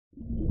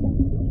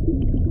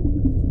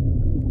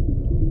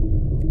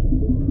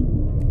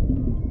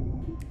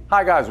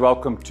Hi guys,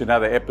 welcome to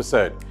another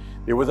episode.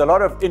 There was a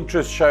lot of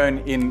interest shown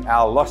in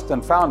our lost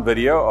and found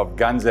video of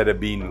guns that have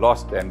been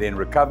lost and then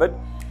recovered.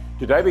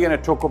 Today we're going to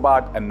talk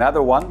about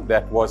another one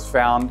that was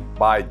found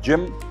by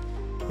Jim.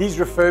 He's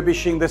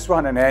refurbishing this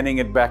one and handing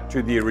it back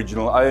to the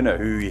original owner,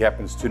 who he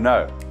happens to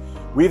know.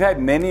 We've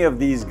had many of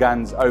these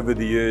guns over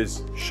the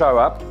years show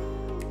up.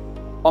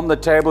 On the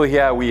table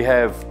here we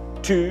have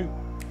two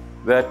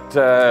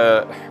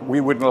that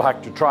we wouldn't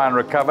like to try and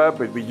recover,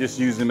 but we just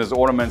use them as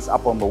ornaments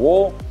up on the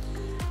wall.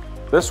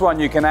 This one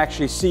you can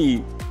actually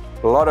see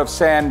a lot of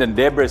sand and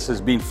debris has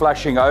been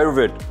flushing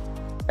over it,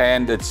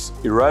 and it's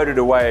eroded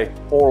away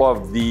all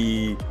of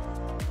the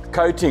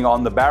coating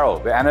on the barrel,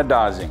 the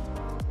anodizing.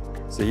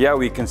 So here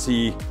we can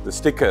see the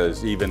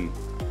stickers even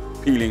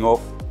peeling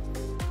off,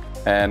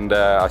 and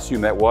I assume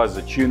that was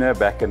a tuner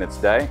back in its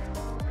day.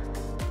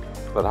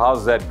 But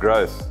how's that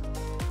growth?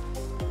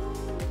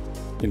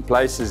 In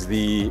places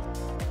the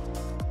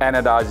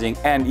anodizing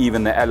and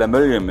even the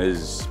aluminium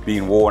is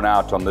being worn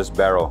out on this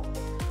barrel.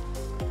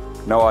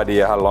 No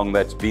idea how long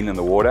that's been in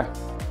the water.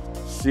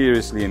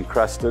 Seriously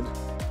encrusted.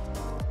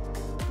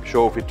 I'm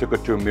sure if we took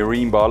it to a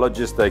marine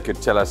biologist, they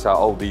could tell us how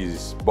old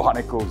these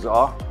barnacles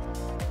are.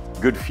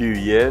 Good few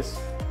years.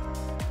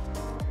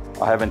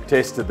 I haven't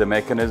tested the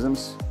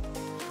mechanisms.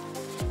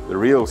 The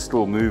reels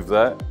still move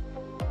though.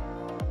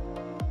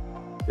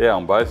 Yeah,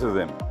 on both of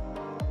them.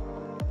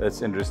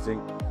 That's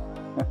interesting.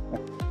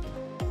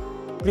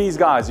 Please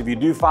guys, if you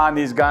do find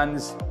these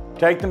guns,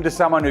 take them to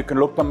someone who can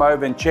look them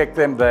over and check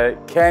them. They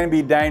can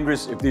be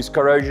dangerous if there's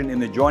corrosion in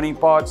the joining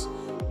parts.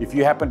 If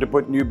you happen to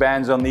put new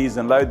bands on these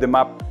and load them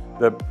up,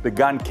 the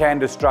gun can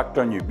destruct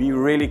on you. Be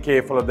really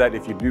careful of that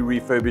if you do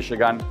refurbish a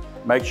gun.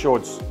 Make sure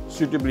it's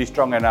suitably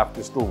strong enough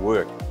to still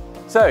work.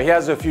 So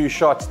here's a few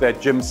shots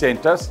that Jim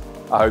sent us.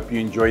 I hope you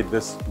enjoyed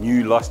this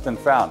new lost and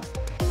found.